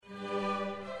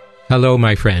Hello,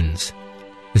 my friends.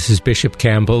 This is Bishop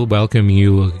Campbell welcoming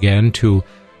you again to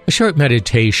a short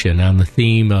meditation on the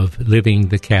theme of living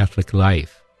the Catholic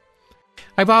life.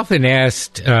 I've often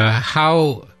asked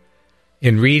how,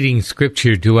 in reading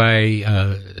Scripture,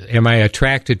 am I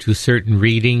attracted to certain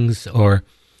readings, or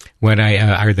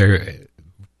are there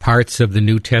parts of the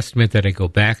New Testament that I go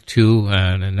back to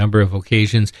on a number of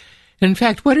occasions? In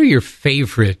fact, what are your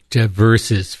favorite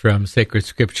verses from sacred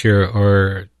Scripture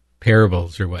or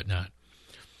parables or whatnot?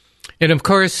 And of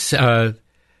course, I've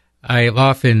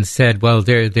often said, well,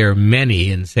 there are many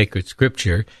in sacred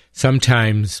Scripture.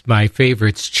 Sometimes my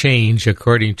favorites change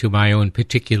according to my own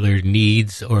particular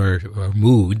needs or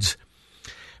moods.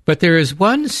 But there is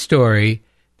one story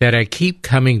that I keep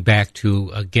coming back to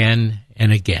again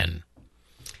and again.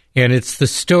 And it's the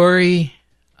story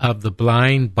of the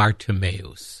blind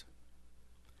Bartimaeus.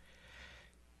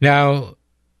 Now,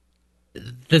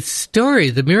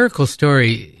 the miracle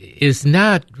story is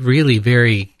not really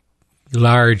very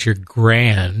large or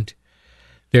grand.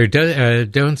 There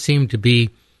don't seem to be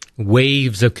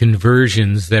waves of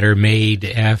conversions that are made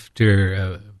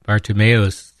after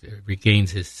Bartimaeus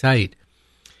regains his sight.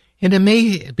 And it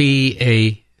may be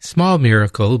a small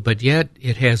miracle, but yet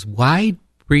it has wide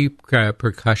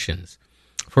repercussions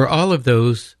for all of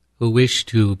those who wish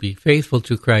to be faithful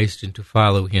to Christ and to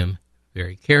follow him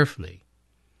very carefully.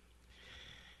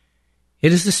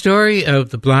 It is the story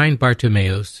of the blind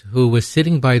Bartimaeus, who was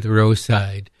sitting by the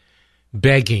roadside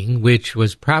begging, which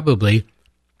was probably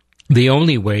the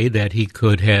only way that he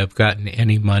could have gotten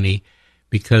any money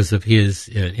because of his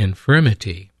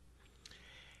infirmity.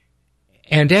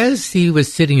 And as he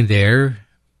was sitting there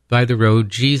by the road,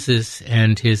 Jesus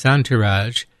and his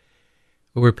entourage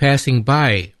were passing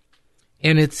by.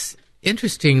 And it's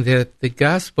interesting that the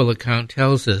gospel account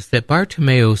tells us that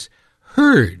Bartimaeus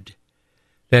heard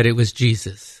that it was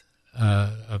Jesus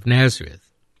of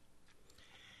Nazareth.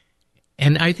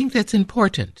 And I think that's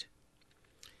important,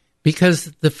 because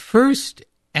the first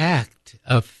act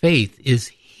of faith is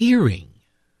hearing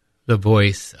the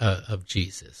voice of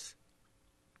Jesus.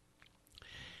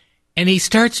 And he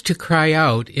starts to cry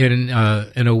out in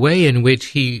a way in which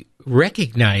he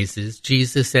recognizes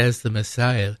Jesus as the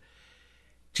Messiah.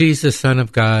 Jesus, Son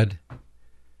of God,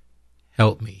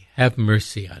 help me, have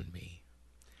mercy on me.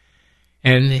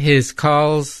 And his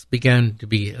calls began to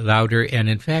be louder, and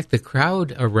in fact, the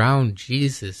crowd around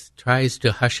Jesus tries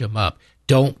to hush him up.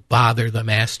 Don't bother the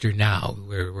Master now.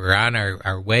 We're on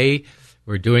our way.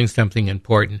 We're doing something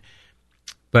important.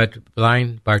 But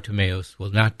blind Bartimaeus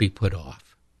will not be put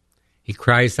off. He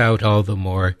cries out all the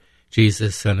more,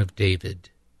 Jesus, Son of David,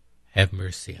 have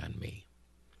mercy on me.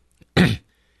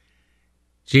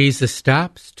 Jesus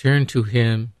stops, turns to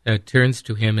him,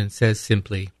 and says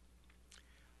simply,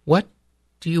 "What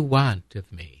do you want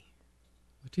of me?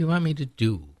 What do you want me to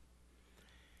do?"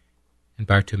 And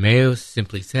Bartimaeus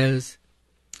simply says,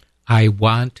 "I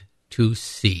want to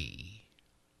see."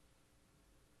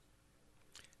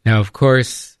 Now, of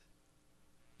course,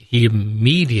 he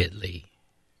immediately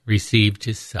received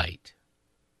his sight.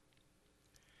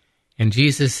 And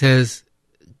Jesus says,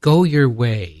 "Go your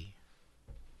way.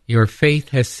 Your faith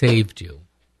has saved you."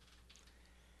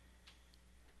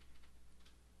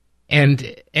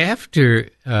 And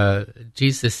after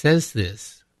Jesus says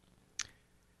this,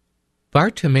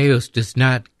 Bartimaeus does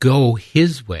not go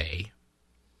his way.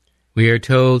 We are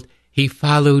told he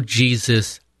followed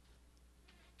Jesus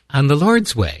on the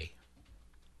Lord's way.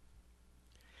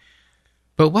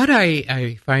 But what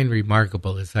I find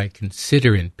remarkable as I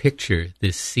consider and picture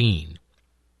this scene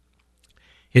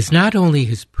is not only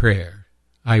his prayer,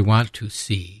 "I want to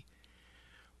see,"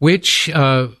 which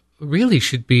really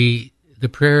should be the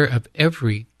prayer of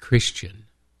every Christian.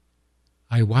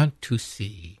 I want to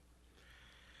see.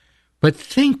 But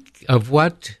think of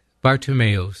what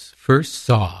Bartimaeus first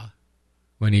saw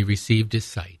when he received his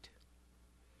sight.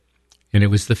 And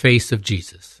it was the face of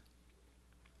Jesus.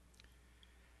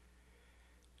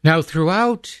 Now,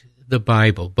 throughout the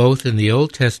Bible, both in the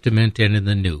Old Testament and in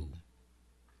the New,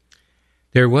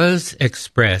 there was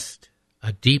expressed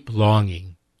a deep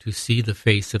longing to see the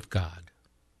face of God.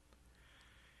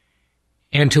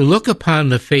 And to look upon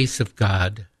the face of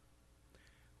God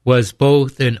was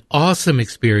both an awesome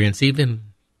experience,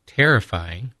 even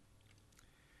terrifying,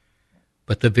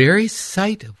 but the very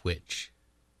sight of which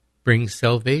brings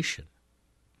salvation.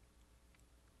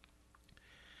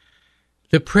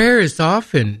 The prayer is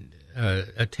often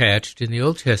attached in the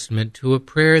Old Testament to a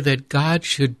prayer that God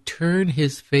should turn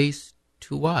his face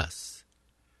to us.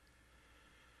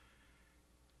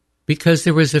 Because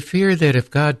there was a fear that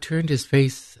if God turned his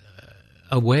face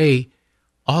away,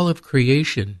 all of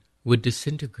creation would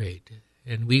disintegrate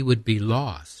and we would be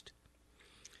lost.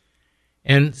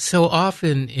 And so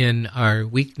often in our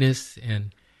weakness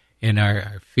and in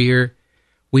our fear,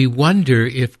 we wonder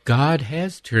if God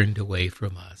has turned away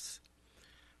from us.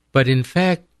 But in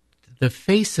fact, the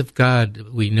face of God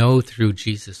we know through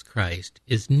Jesus Christ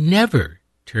is never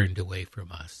turned away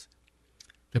from us.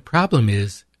 The problem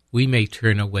is we may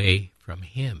turn away from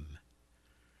Him.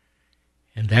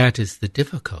 And that is the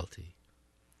difficulty.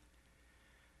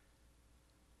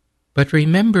 But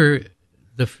remember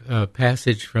the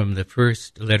passage from the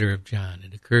first letter of John.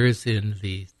 It occurs in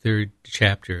the 3rd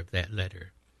chapter of that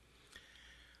letter.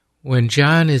 When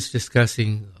John is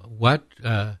discussing what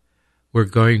we're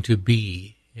going to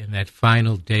be in that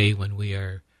final day when we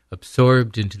are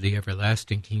absorbed into the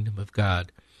everlasting kingdom of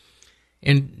God.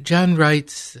 And John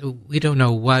writes, we don't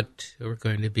know what we're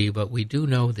going to be, but we do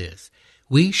know this.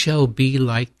 We shall be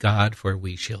like God, for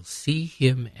we shall see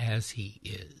Him as He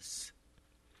is.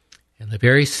 And the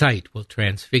very sight will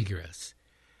transfigure us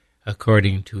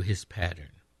according to His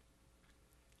pattern.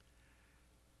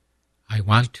 I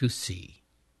want to see.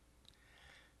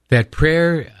 That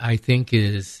prayer, I think,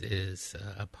 is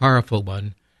a powerful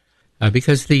one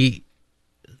because the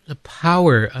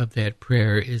power of that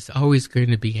prayer is always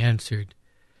going to be answered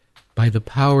by the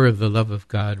power of the love of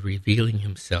God revealing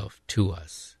Himself to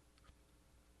us.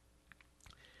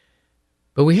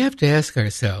 But we have to ask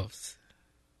ourselves,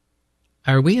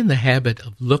 are we in the habit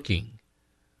of looking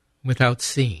without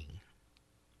seeing?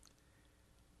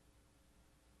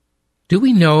 Do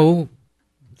we know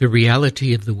the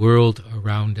reality of the world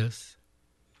around us?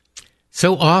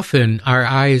 So often our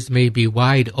eyes may be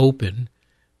wide open,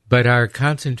 but our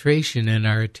concentration and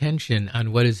our attention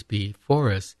on what is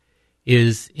before us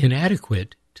is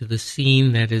inadequate to the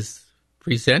scene that is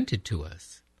presented to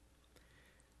us.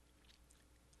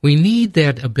 We need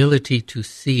that ability to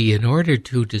see in order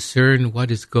to discern what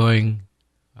is going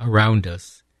around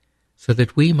us so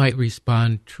that we might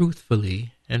respond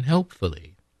truthfully and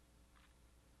helpfully.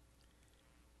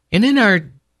 And in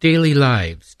our daily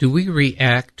lives, do we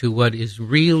react to what is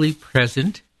really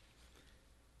present?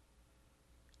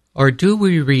 Or do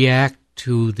we react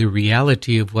to the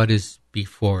reality of what is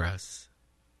before us?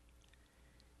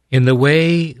 In the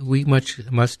way we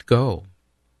must go?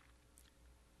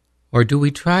 Or do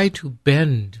we try to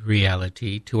bend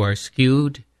reality to our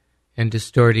skewed and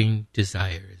distorting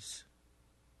desires?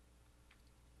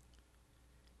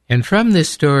 And from this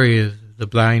story of the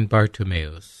blind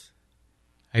Bartimaeus,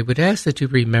 I would ask that you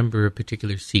remember a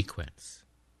particular sequence.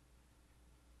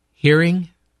 Hearing,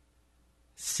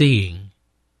 seeing,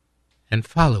 and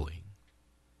following.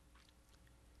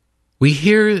 We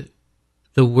hear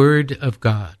the Word of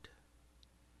God.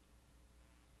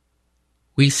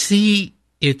 We see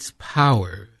its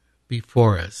power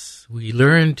before us. We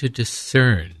learn to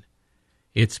discern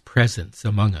its presence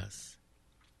among us.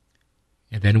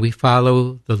 And then we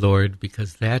follow the Lord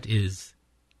because that is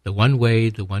the one way,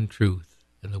 the one truth,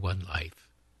 and the one life.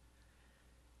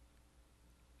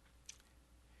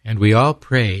 And we all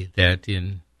pray that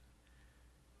in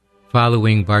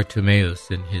following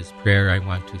Bartimaeus in his prayer, I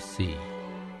want to see,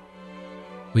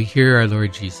 we hear our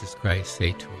Lord Jesus Christ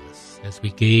say to us as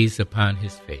we gaze upon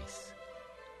His face,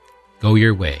 go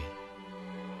your way,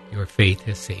 your faith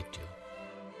has saved you.